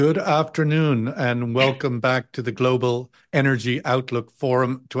Good afternoon and welcome back to the Global Energy Outlook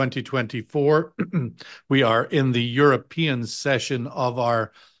Forum 2024. We are in the European session of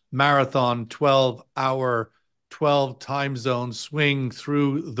our marathon 12-hour, 12 time zone swing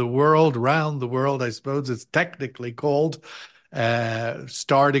through the world, round the world, I suppose it's technically called,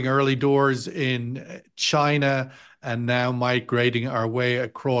 starting early doors in China and now migrating our way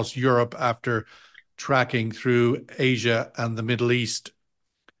across Europe after tracking through Asia and the Middle East.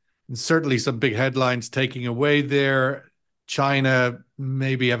 And certainly some big headlines taking away there. China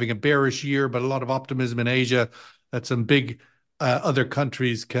maybe having a bearish year, but a lot of optimism in Asia that some big other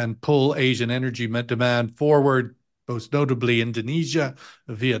countries can pull Asian energy demand forward, most notably Indonesia,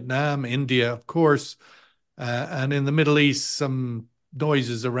 Vietnam, India, of course. And in the Middle East, some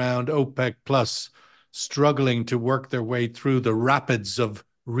noises around OPEC Plus struggling to work their way through the rapids of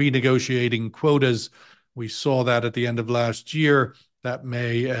renegotiating quotas. We saw that at the end of last year. That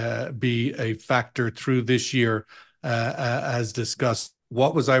may be a factor through this year, as discussed.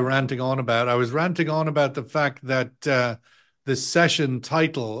 What was I ranting on about? I was ranting on about the fact that the session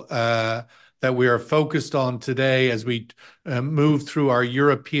title that we are focused on today as we move through our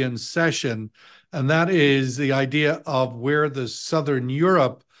European session, and that is the idea of where the Southern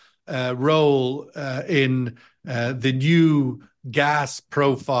Europe role in the new gas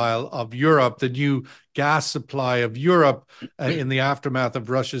profile of Europe, the new gas supply of Europe in the aftermath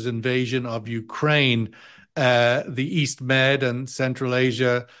of Russia's invasion of Ukraine. The East Med and Central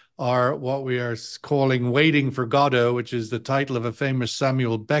Asia are what we are calling Waiting for Godot, which is the title of a famous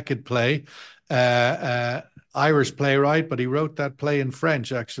Samuel Beckett play. Irish playwright, but he wrote that play in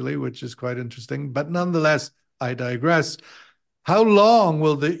French, actually, which is quite interesting. But nonetheless, I digress. How long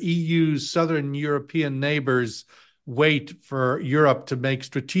will the EU's Southern European neighbors wait for Europe to make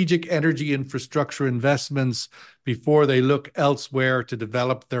strategic energy infrastructure investments before they look elsewhere to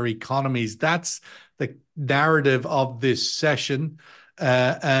develop their economies? That's the narrative of this session.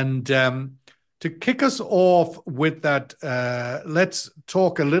 To kick us off with that, let's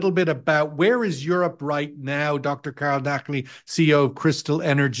talk a little bit about where is Europe right now, Dr. Carole Nakhle, CEO of Crystol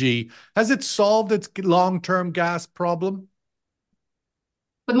Energy. Has it solved its long-term gas problem?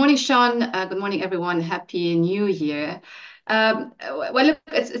 Good morning, Sean. Good morning, everyone. Happy New Year. Well, look,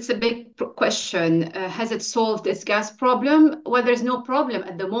 it's a big question. Has it solved its gas problem? Well, there's no problem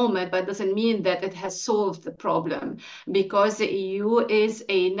at the moment, but it doesn't mean that it has solved the problem because the EU is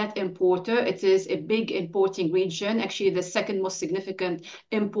a net importer. It is a big importing region, actually the second most significant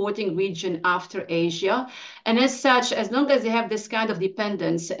importing region after Asia. And as such, as long as they have this kind of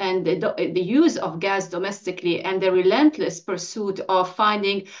dependence and the use of gas domestically and the relentless pursuit of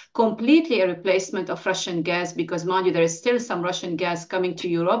finding completely a replacement of Russian gas, because mind you, there is still some Russian gas coming to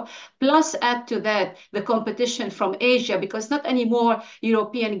Europe, plus add to that the competition from Asia, because not anymore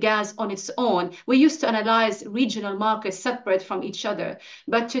European gas on its own. We used to analyze regional markets separate from each other,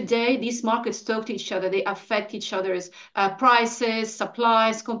 but today these markets talk to each other. They affect each other's prices,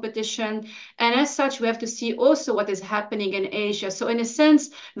 supplies, competition, and as such we have to see also what is happening in Asia. So in a sense,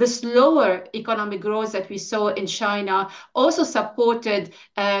 the slower economic growth that we saw in China also supported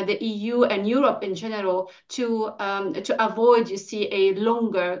the EU and Europe in general to avoid, you see, a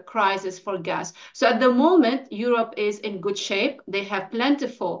longer crisis for gas. So at the moment, Europe is in good shape. They have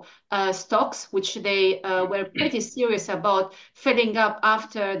plentiful stocks, which they were pretty serious about filling up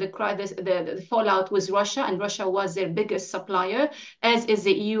after the fallout with Russia, and Russia was their biggest supplier, as is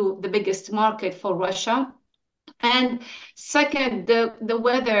the EU, the biggest market for Russia. And second, the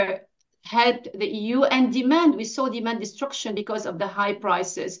weather helped the EU, and demand, we saw demand destruction because of the high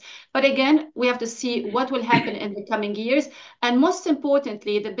prices. But again, we have to see what will happen in the coming years. And most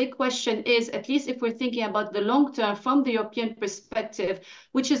importantly, the big question is, at least if we're thinking about the long term from the European perspective,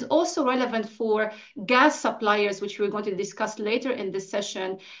 which is also relevant for gas suppliers, which we're going to discuss later in this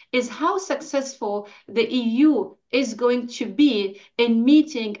session, is how successful the EU is going to be in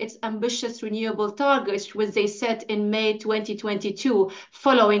meeting its ambitious renewable targets, which they set in May 2022,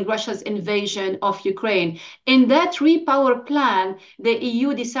 following Russia's invasion of Ukraine. In that repower plan, the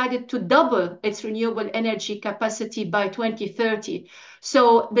EU decided to double its renewable energy capacity by 2030.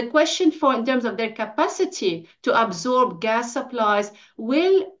 So the question for in terms of their capacity to absorb gas supplies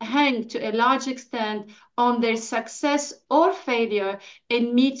will hang to a large extent on their success or failure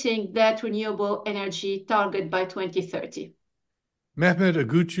in meeting that renewable energy target by 2030. Mehmet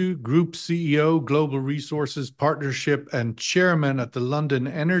Öğütçü, Group CEO, Global Resources Partnership, and Chairman at the London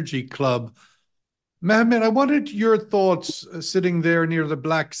Energy Club. Mehmet, I wanted your thoughts sitting there near the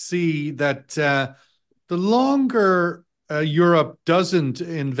Black Sea that the longer Europe doesn't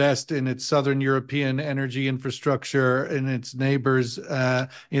invest in its southern European energy infrastructure, in its neighbors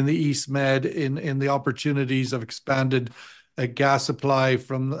in the East Med, in the opportunities of expanded gas supply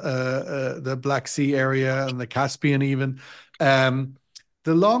from the Black Sea area and the Caspian even.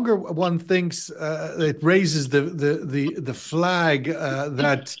 The longer one thinks, it raises the flag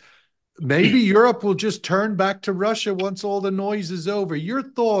that maybe Europe will just turn back to Russia once all the noise is over. Your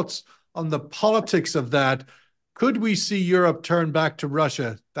thoughts on the politics of that? Could we see Europe turn back to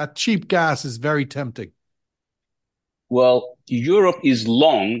Russia? That cheap gas is very tempting. Well, Europe is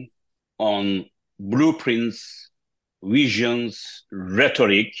long on blueprints, visions,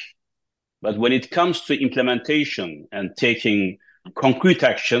 rhetoric, but when it comes to implementation and taking concrete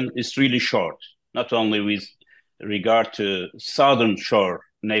action, it's really short, not only with regard to southern shore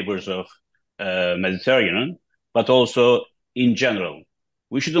neighbors of Mediterranean, but also in general.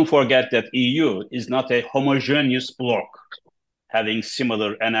 We shouldn't forget that EU is not a homogeneous bloc having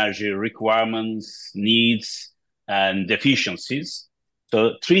similar energy requirements, needs, and deficiencies.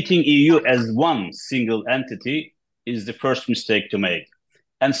 So treating EU as one single entity is the first mistake to make.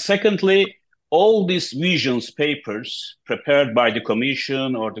 And secondly, all these visions papers prepared by the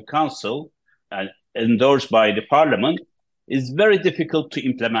Commission or the Council and endorsed by the Parliament is very difficult to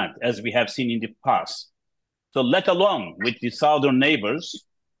implement, as we have seen in the past. So let alone with the southern neighbors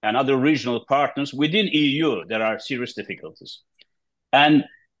and other regional partners within EU, there are serious difficulties. And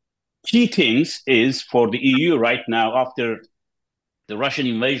key things is for the EU right now, after the Russian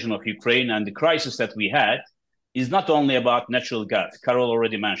invasion of Ukraine and the crisis that we had, is not only about natural gas. Carole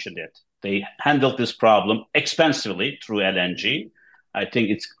already mentioned it. They handled this problem expensively through LNG. I think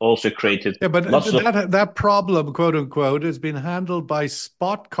it's also created that problem, quote unquote, has been handled by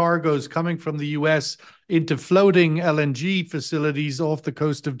spot cargoes coming from the US into floating LNG facilities off the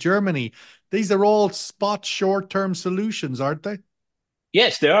coast of Germany. These are all spot short-term solutions, aren't they?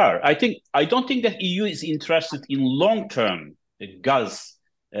 Yes, they are. I don't think that EU is interested in long-term gas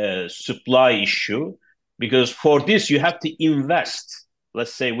supply issue, because for this you have to invest.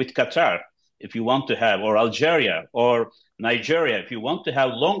 Let's say with Qatar, if you want to have, or Algeria or Nigeria, if you want to have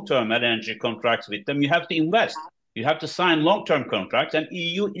long-term LNG contracts with them, you have to invest. You have to sign long-term contracts, and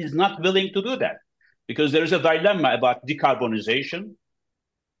EU is not willing to do that because there is a dilemma about decarbonization,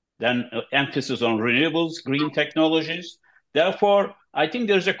 then emphasis on renewables, green technologies. Therefore, I think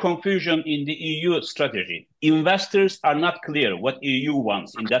there's a confusion in the EU strategy. Investors are not clear what EU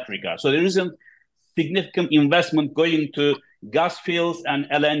wants in that regard. So there isn't significant investment going to gas fields and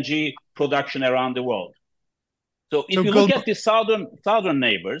LNG production around the world. So if you look at the southern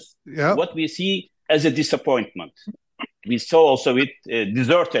neighbors, what we see as a disappointment. We saw also with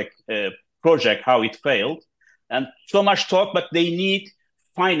Desertec project how it failed, and so much talk, but they need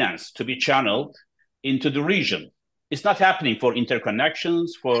finance to be channeled into the region. It's not happening for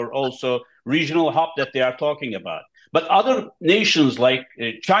interconnections, for also regional hub that they are talking about. But other nations like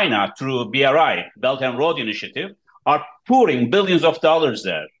China through BRI, Belt and Road Initiative, are pouring billions of dollars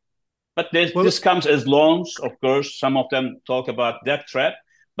there. But this comes as loans, of course. Some of them talk about debt trap,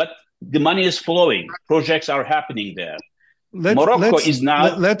 but the money is flowing. Projects are happening there.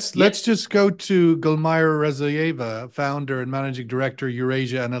 Let's just go to Gulmira Rzayeva, founder and managing director,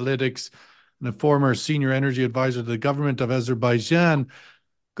 Eurasia Analytics, and a former senior energy advisor to the government of Azerbaijan.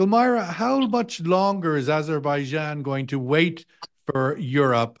 Gulmira, how much longer is Azerbaijan going to wait for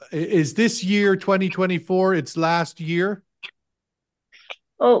Europe? Is this year, 2024, its last year?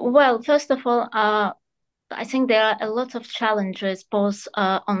 Oh, well, first of all, I think there are a lot of challenges both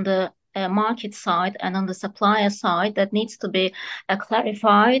on the market side and on the supplier side that needs to be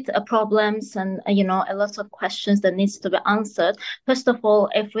clarified, problems and a lot of questions that needs to be answered. First of all,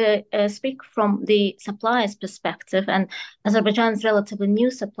 if we speak from the supplier's perspective, and Azerbaijan is relatively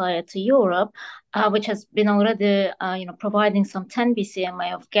new supplier to Europe, which has been already providing some 10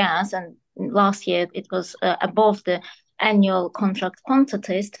 BCMA of gas, and last year it was above the annual contract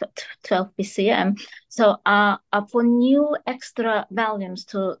quantities, 12 BCM. So for new extra volumes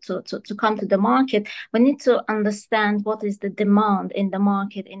to come to the market, we need to understand what is the demand in the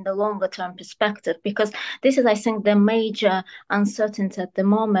market in the longer term perspective, because this is, I think, the major uncertainty at the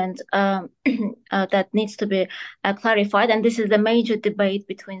moment that needs to be clarified. And this is the major debate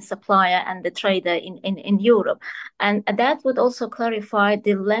between supplier and the trader in Europe. And that would also clarify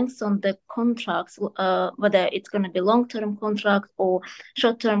the length on the contracts, whether it's going to be long-term contract or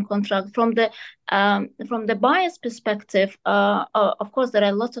short-term contract. From the buyer's perspective, of course, there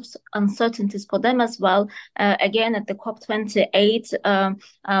are lots of uncertainties for them as well. Again, at the COP28,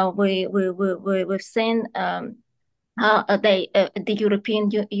 we've seen the European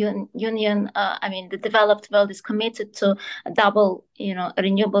Union, I mean, the developed world is committed to double,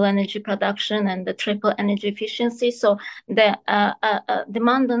 renewable energy production and the triple energy efficiency. So the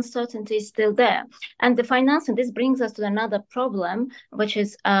demand uncertainty is still there. And the financing, this brings us to another problem, which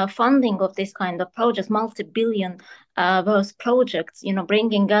is funding of this kind of projects, multi-billion those projects,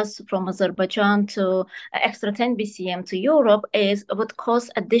 bringing gas from Azerbaijan to extra 10 BCM to Europe would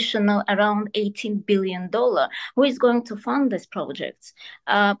cost additional around $18 billion. Who is going to fund these projects?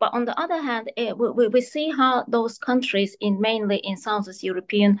 But on the other hand, we see how those countries mainly in Southeast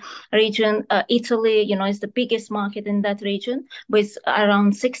European region, Italy, is the biggest market in that region with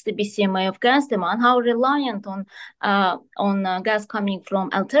around 60 BCM of gas demand, how reliant on gas coming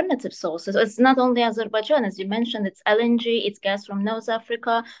from alternative sources. It's not only Azerbaijan, as you mentioned, it's LNG, it's gas from North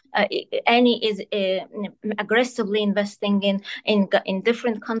Africa. Eni is aggressively investing in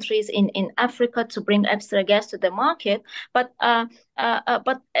different countries in Africa to bring extra gas to the market. But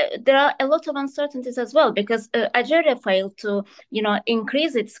there are a lot of uncertainties as well, because Algeria failed to,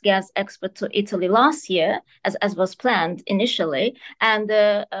 increase its gas export to Italy last year, as was planned initially, and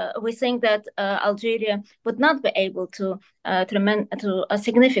we think that Algeria would not be able to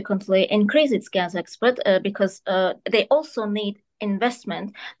significantly increase its gas export because they also need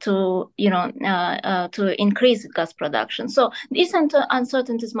investment to increase gas production. So these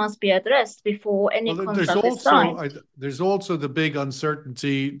uncertainties must be addressed before any contract is signed. There's also the big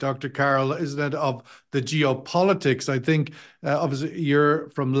uncertainty, Dr. Carole, isn't it, of the geopolitics. I think obviously you're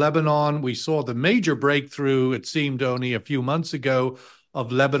from Lebanon. We saw the major breakthrough, it seemed only a few months ago,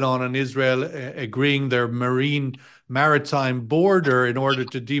 of Lebanon and Israel agreeing their maritime border in order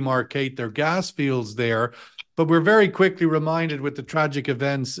to demarcate their gas fields there. But we're very quickly reminded with the tragic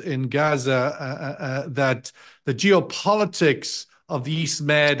events in Gaza that the geopolitics of the East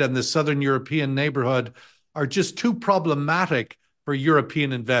Med and the Southern European neighborhood are just too problematic for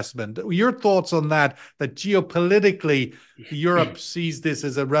European investment. Your thoughts on that geopolitically, Europe sees this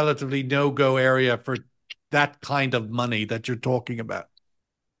as a relatively no-go area for that kind of money that you're talking about?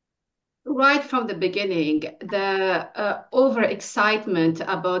 Right from the beginning, the overexcitement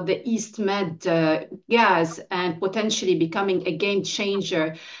about the East Med gas and potentially becoming a game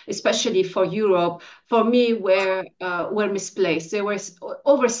changer, especially for Europe, for me, were misplaced. They were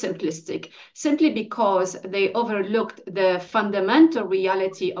oversimplistic, simply because they overlooked the fundamental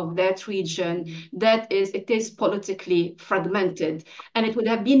reality of that region. That is, it is politically fragmented, and it would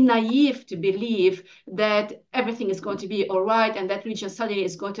have been naive to believe that everything is going to be all right and that region suddenly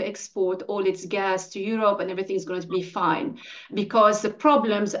is going to export all its gas to Europe and everything is going to be fine, because the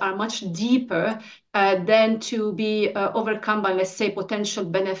problems are much deeper than to be overcome by, let's say, potential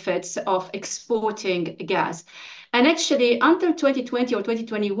benefits of exporting gas. And actually, until 2020 or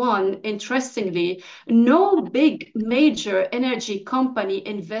 2021, interestingly, no big major energy company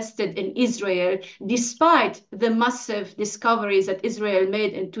invested in Israel, despite the massive discoveries that Israel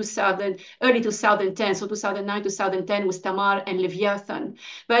made in early 2010, so 2009, 2010 with Tamar and Leviathan.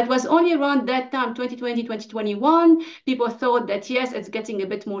 But it was only around that time, 2020, 2021, people thought that, yes, it's getting a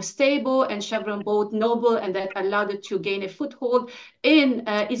bit more stable, and Chevron bought Noble, and that allowed it to gain a foothold in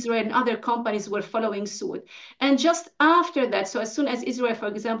Israel, and other companies were following suit. And just after that, so as soon as Israel, for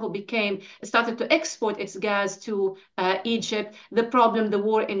example, started to export its gas to Egypt, the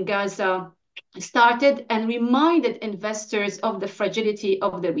war in Gaza started and reminded investors of the fragility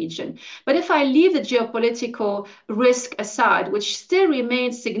of the region. But if I leave the geopolitical risk aside, which still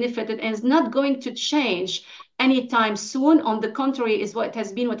remains significant and is not going to change anytime soon, on the contrary, is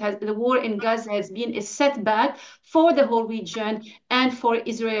the war in Gaza has been a setback for the whole region and for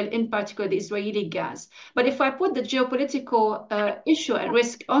Israel, in particular, the Israeli gas. But if I put the geopolitical issue and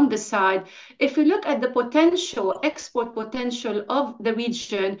risk on the side, if we look at the export potential of the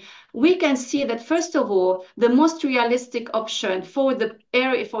region, we can see that, first of all, the most realistic option for the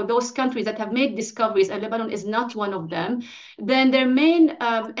area, for those countries that have made discoveries, and Lebanon is not one of them, then their main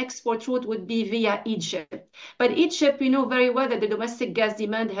export route would be via Egypt. But Egypt, we know very well that the domestic gas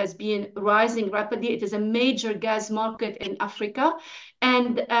demand has been rising rapidly. It is a major gas market in Africa.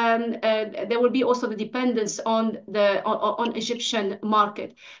 And there will be also the dependence on Egyptian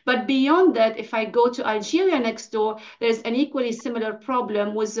market. But beyond that, if I go to Algeria next door, there's an equally similar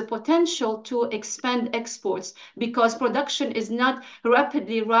problem with the potential to expand exports, because production is not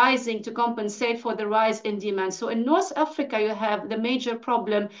rapidly rising to compensate for the rise in demand. So in North Africa, you have the major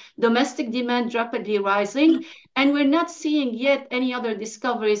problem, domestic demand rapidly rising, and we're not seeing yet any other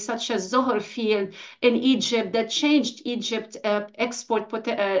discoveries such as Zohr field in Egypt that changed Egypt export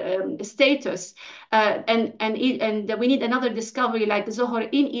status, and we need another discovery like Zohor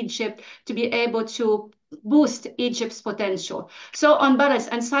in Egypt to be able to boost Egypt's potential. So on balance,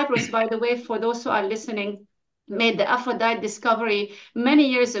 and Cyprus, by the way, for those who are listening, made the Aphrodite discovery many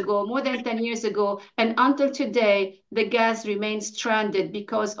years ago, more than 10 years ago, and until today, the gas remains stranded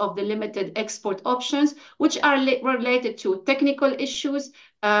because of the limited export options, which are related to technical issues,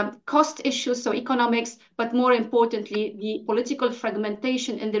 cost issues, so economics, but more importantly, the political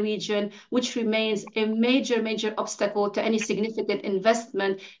fragmentation in the region, which remains a major, major obstacle to any significant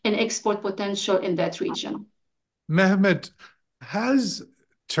investment in export potential in that region. Mehmet, has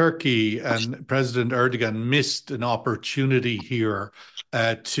Turkey and President Erdogan missed an opportunity here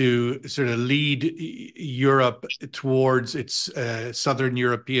to sort of lead Europe towards its southern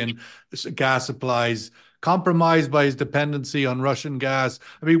European gas supplies, compromised by his dependency on Russian gas?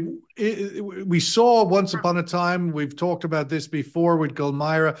 I mean, we saw once upon a time, we've talked about this before with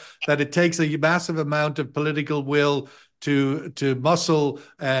Gulmira, that it takes a massive amount of political will to muscle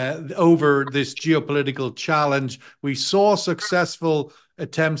over this geopolitical challenge. We saw successful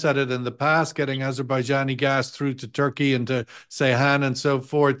attempts at it in the past, getting Azerbaijani gas through to Turkey and to Ceyhan and so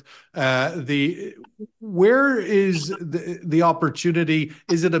forth. Where is the opportunity?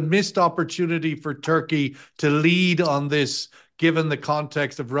 Is it a missed opportunity for Turkey to lead on this, given the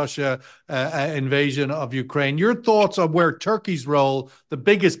context of Russia invasion of Ukraine? Your thoughts on where Turkey's role, the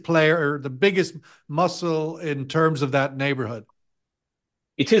biggest player, the biggest muscle in terms of that neighborhood?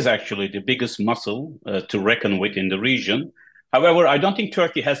 It is actually the biggest muscle to reckon with in the region. However, I don't think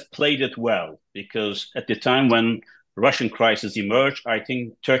Turkey has played it well, because at the time when Russian crisis emerged, I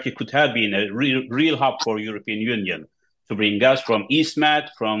think Turkey could have been a real hub for European Union to bring gas from East Med,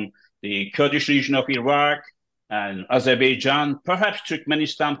 from the Kurdish region of Iraq and Azerbaijan, perhaps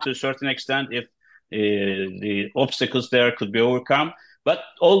Turkmenistan to a certain extent if the obstacles there could be overcome. But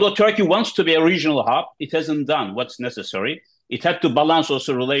although Turkey wants to be a regional hub, it hasn't done what's necessary. It had to balance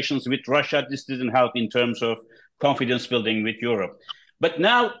also relations with Russia. This didn't help in terms of confidence building with Europe. But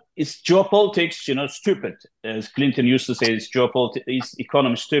now it's geopolitics, stupid. As Clinton used to say, it's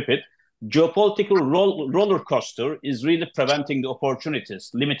economy stupid. Geopolitical roller coaster is really preventing the opportunities,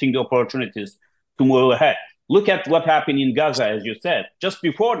 limiting the opportunities to move ahead. Look at what happened in Gaza, as you said. Just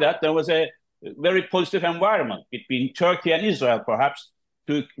before that, there was a very positive environment between Turkey and Israel, perhaps,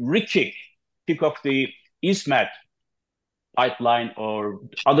 to kick off the East Med pipeline or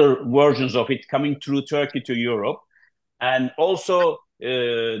other versions of it coming through Turkey to Europe. And also,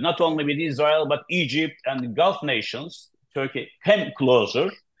 not only with Israel, but Egypt and the Gulf nations, Turkey came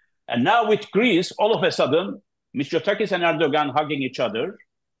closer. And now with Greece, all of a sudden, Mitsotakis and Erdogan hugging each other.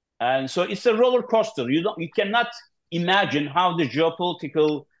 And so it's a roller coaster. You cannot imagine how the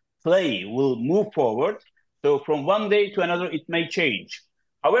geopolitical play will move forward. So from one day to another, it may change.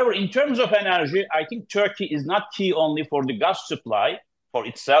 However, in terms of energy, I think Turkey is not key only for the gas supply for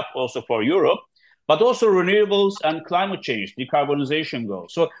itself, also for Europe, but also renewables and climate change, decarbonization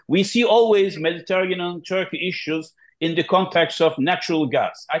goals. So we see always Mediterranean and Turkey issues in the context of natural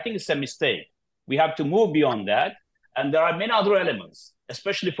gas. I think it's a mistake. We have to move beyond that. And there are many other elements,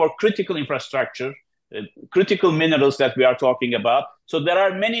 especially for critical infrastructure, critical minerals that we are talking about. So there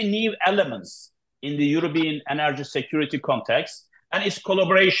are many new elements in the European energy security context, and its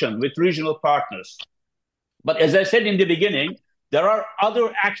collaboration with regional partners. But as I said in the beginning, there are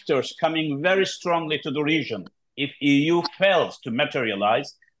other actors coming very strongly to the region if EU fails to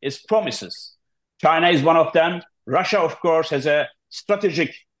materialize its promises. China is one of them. Russia, of course, has a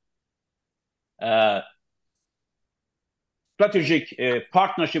strategic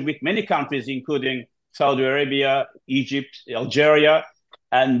partnership with many countries, including Saudi Arabia, Egypt, Algeria,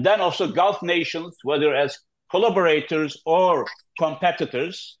 and then also Gulf nations, whether as collaborators or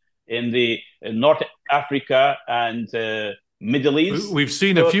competitors in the North Africa and Middle East. We've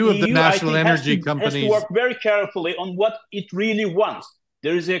seen a few of the national energy companies has to work very carefully on what it really wants.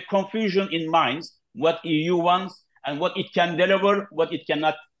 There is a confusion in minds what EU wants and what it can deliver, what it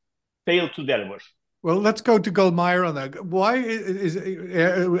cannot fail to deliver. Well, let's go to Gulmira on that. Why is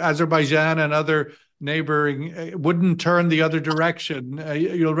Azerbaijan and other neighboring wouldn't turn the other direction?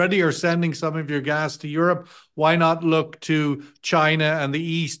 You already are sending some of your gas to Europe. Why not look to China and the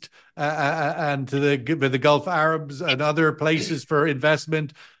East and to the Gulf Arabs and other places for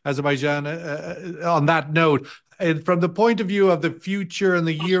investment? Azerbaijan, on that note, and from the point of view of the future and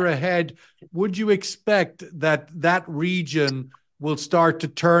the year ahead, would you expect that region will start to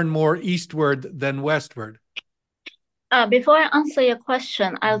turn more eastward than westward? Before I answer your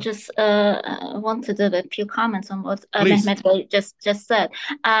question, I'll just want to do a few comments on what Mehmet Bey just said.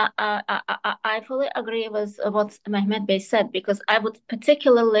 I fully agree with what Mehmet Bey said, because I would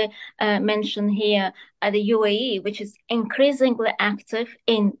particularly mention here the UAE, which is increasingly active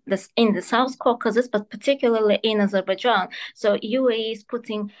in the South Caucasus, but particularly in Azerbaijan. So UAE is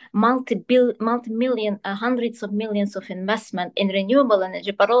putting multi-million, hundreds of millions of investment in renewable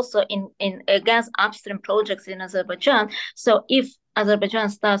energy, but also in gas upstream projects in Azerbaijan. So if Azerbaijan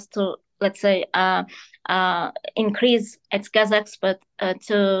starts to, let's say, increase its gas export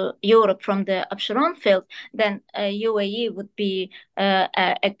to Europe from the Absheron field, then UAE would be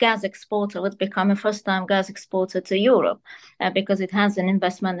a gas exporter, would become a first-time gas exporter to Europe because it has an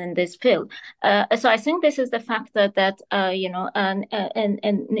investment in this field. So I think this is the factor that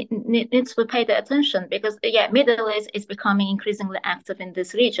needs to be paid attention, because Middle East is becoming increasingly active in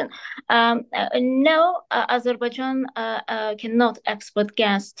this region. No, Azerbaijan cannot export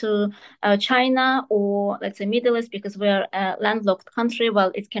gas to China or, let's say, Middle East, because we are a landlocked country.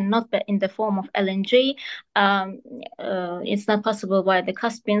 Well, it cannot be in the form of LNG. It's not possible by the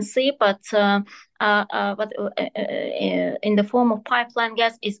Caspian Sea, but in the form of pipeline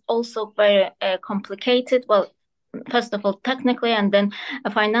gas is also very complicated. Well, first of all, technically, and then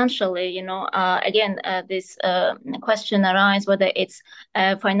financially, again, this question arises whether it's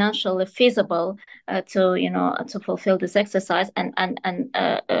financially feasible to fulfill this exercise. And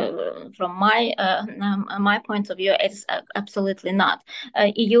from my point of view, it's absolutely not.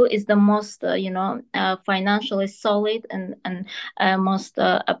 EU is the most, financially solid and most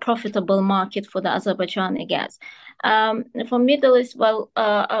profitable market for the Azerbaijani gas. For Middle East, well,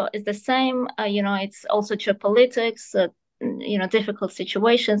 it's the same. It's also geopolitics, difficult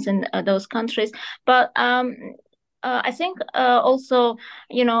situations in those countries. But I think also,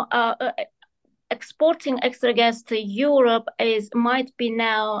 exporting extra gas to Europe might be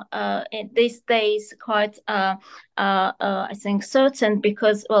now in these days quite I think certain,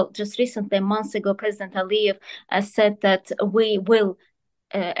 because, well, just recently, months ago, President Aliyev said that we will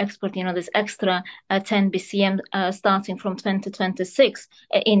export, this extra 10 BCM starting from 2026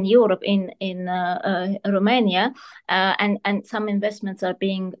 in Europe, in Romania, and some investments are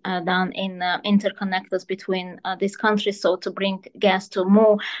being done in interconnectors between these countries, so to bring gas to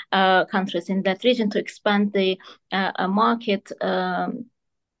more countries in that region, to expand the market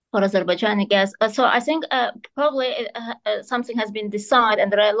for Azerbaijani gas. So I think probably something has been decided, and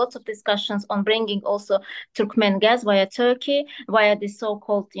there are lots of discussions on bringing also Turkmen gas via Turkey, via the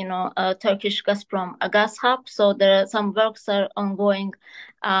so-called, Turkish Gazprom gas hub. So there are some works are ongoing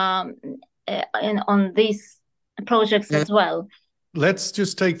on these projects as well. Let's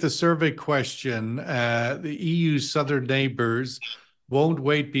just take the survey question. The EU's southern neighbours won't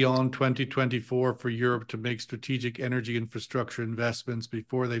wait beyond 2024 for Europe to make strategic energy infrastructure investments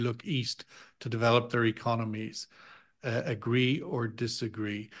before they look east to develop their economies. Agree or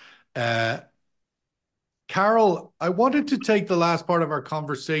disagree? Carole, I wanted to take the last part of our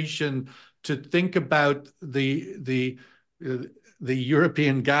conversation to think about the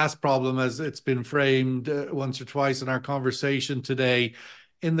European gas problem, as it's been framed once or twice in our conversation today,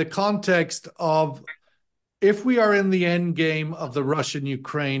 in the context of, if we are in the end game of the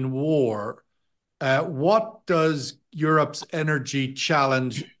Russian-Ukraine war, what does Europe's energy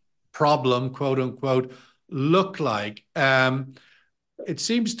challenge problem, quote unquote, look like? It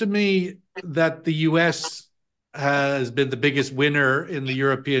seems to me that the US has been the biggest winner in the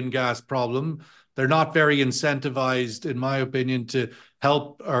European gas problem. They're not very incentivized, in my opinion, to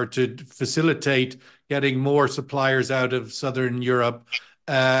help or to facilitate getting more suppliers out of Southern Europe.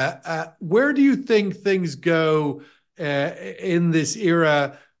 Where do you think things go in this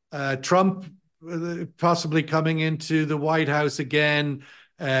era? Trump possibly coming into the White House again,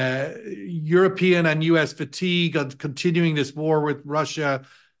 European and US fatigue on continuing this war with Russia,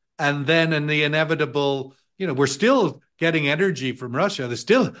 and then in the inevitable, we're still getting energy from Russia. There's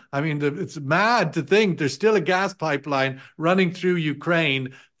still, it's mad to think there's still a gas pipeline running through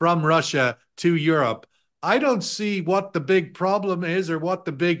Ukraine from Russia to Europe. I don't see what the big problem is, or what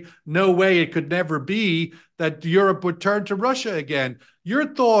the big no way it could never be that Europe would turn to Russia again. Your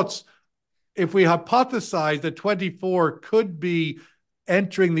thoughts, if we hypothesize that 24 could be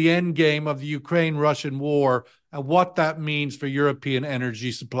entering the end game of the Ukraine-Russian war, and what that means for European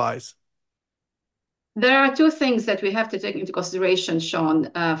energy supplies? There are two things that we have to take into consideration,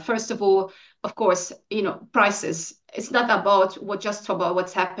 Sean. First of all, of course, prices it's not about just about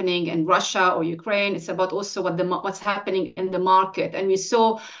what's happening in Russia or Ukraine. It's about also what's happening in the market. And we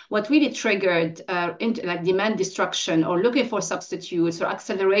saw what really triggered into like demand destruction or looking for substitutes or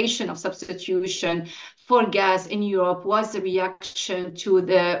acceleration of substitution for gas in Europe was the reaction to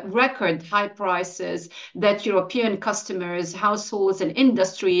the record high prices that European customers, households, and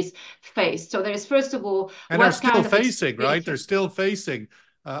industries faced. So there is, first of all, and are still facing, right? They're still facing.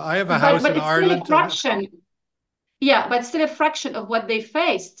 I have a house in Ireland. Still a fraction. Yeah, but still a fraction of what they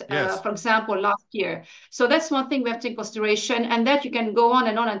faced, yes. For example, last year. So that's one thing we have to take consideration, and that you can go on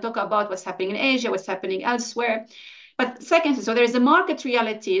and talk about what's happening in Asia, what's happening elsewhere. But second, so there's the market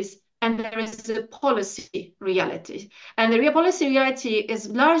realities and there is the policy reality. And the real policy reality is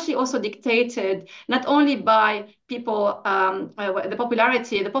largely also dictated not only by people, the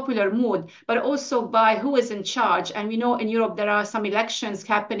popularity, the popular mood, but also by who is in charge. And we know in Europe there are some elections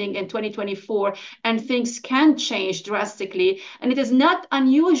happening in 2024 and things can change drastically. And it is not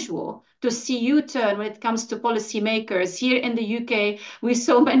unusual to see U-turn when it comes to policymakers. Here in the UK, we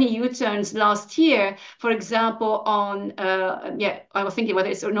saw many U-turns last year. For example, on, I was thinking whether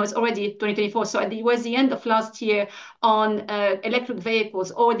it's already 2024. So it was the end of last year on electric vehicles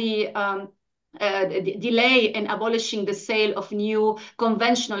or the delay in abolishing the sale of new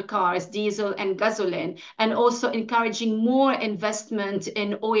conventional cars, diesel and gasoline, and also encouraging more investment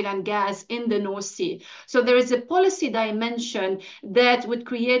in oil and gas in the North Sea. So there is a policy dimension that would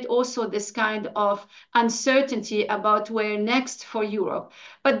create also this kind of uncertainty about where next for Europe.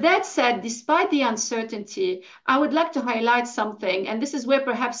 But that said, despite the uncertainty, I would like to highlight something, and this is where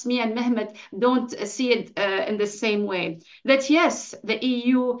perhaps me and Mehmet don't see it in the same way, that yes, the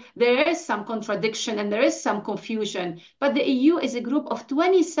EU, there is some contradiction and there is some confusion, but the EU is a group of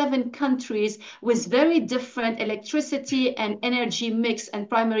 27 countries with very different electricity and energy mix and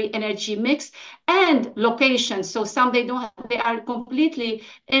primary energy mix and locations. So some they are completely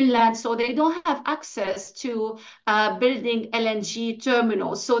inland, so they don't have access to building LNG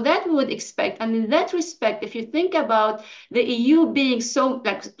terminals. So that we would expect. And in that respect, if you think about the EU being so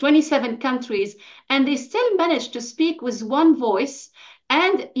like 27 countries, and they still manage to speak with one voice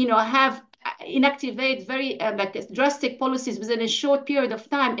and have inactivate very drastic policies within a short period of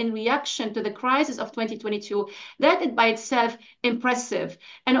time in reaction to the crisis of 2022, that is by itself impressive.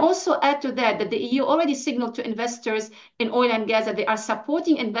 And also add to that the EU already signaled to investors in oil and gas that they are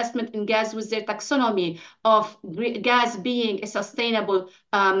supporting investment in gas with their taxonomy of gas being a sustainable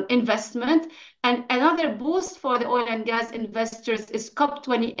investment. And another boost for the oil and gas investors is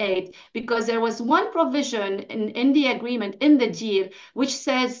COP28, because there was one provision in the agreement, in the deal, which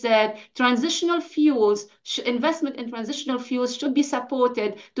says that transitional fuels, investment in transitional fuels should be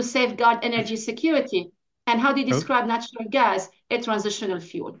supported to safeguard energy security. And how do you describe natural gas? A transitional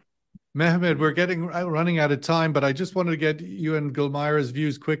fuel. Mehmet, we're running out of time, but I just wanted to get you and Gulmira's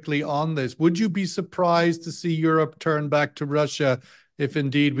views quickly on this. Would you be surprised to see Europe turn back to Russia if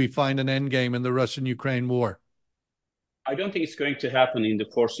indeed we find an endgame in the Russian-Ukraine war? I don't think it's going to happen in the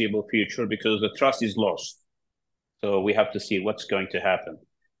foreseeable future because the trust is lost. So we have to see what's going to happen.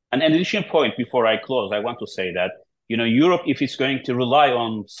 And an additional point before I close, I want to say that, Europe, if it's going to rely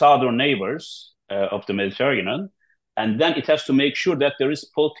on southern neighbors of the Mediterranean, and then it has to make sure that there is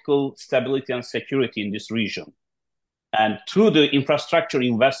political stability and security in this region. And through the infrastructure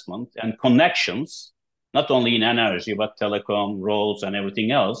investment and connections, not only in energy, but telecom, roads, and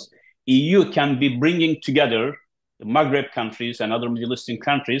everything else, EU can be bringing together the Maghreb countries and other Middle Eastern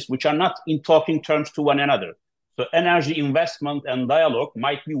countries, which are not in talking terms to one another. So energy investment and dialogue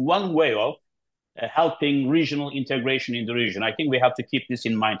might be one way of helping regional integration in the region. I think we have to keep this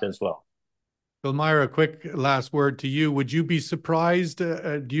in mind as well. Gulmira, a quick last word to you. Would you be surprised?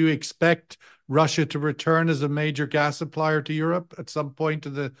 Do you expect Russia to return as a major gas supplier to Europe at some point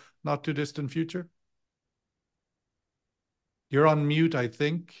in the not too distant future? You're on mute, I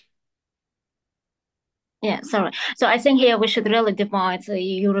think. Yeah, sorry. So I think here we should really divide the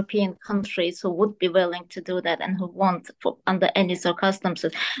European countries who would be willing to do that and who want under any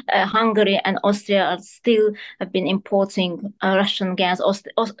circumstances. Hungary and Austria are still have been importing Russian gas.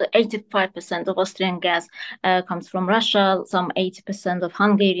 85% of Austrian gas comes from Russia. Some 80% of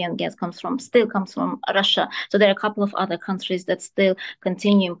Hungarian gas comes from Russia. So there are a couple of other countries that still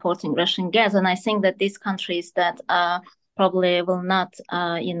continue importing Russian gas. And I think that these countries that probably will not,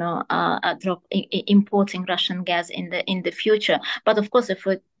 drop importing Russian gas in the future. But of course, if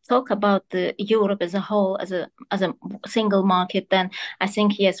we talk about Europe as a whole, as a single market, then I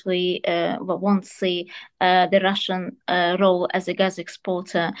think yes, we won't see the Russian role as a gas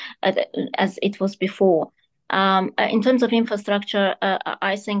exporter as it was before. In terms of infrastructure,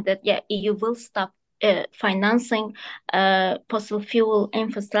 I think that EU will stop financing fossil fuel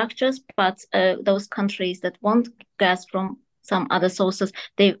infrastructures, but those countries that want gas from some other sources,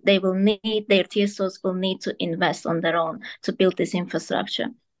 their TSOs will need to invest on their own to build this infrastructure.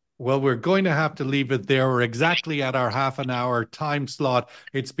 Well, we're going to have to leave it there. We're exactly at our half an hour time slot.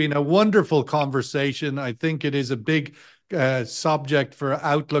 It's been a wonderful conversation. I think it is a big subject for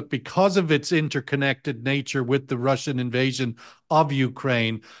Outlook because of its interconnected nature with the Russian invasion of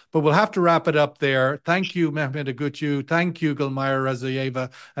Ukraine. But we'll have to wrap it up there. Thank you, Mehmet Öğütçü. Thank you, Gulmira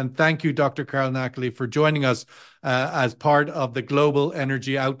Rzayeva. And thank you, Dr. Carole Nakhle, for joining us as part of the Global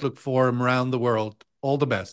Energy Outlook Forum around the world. All the best.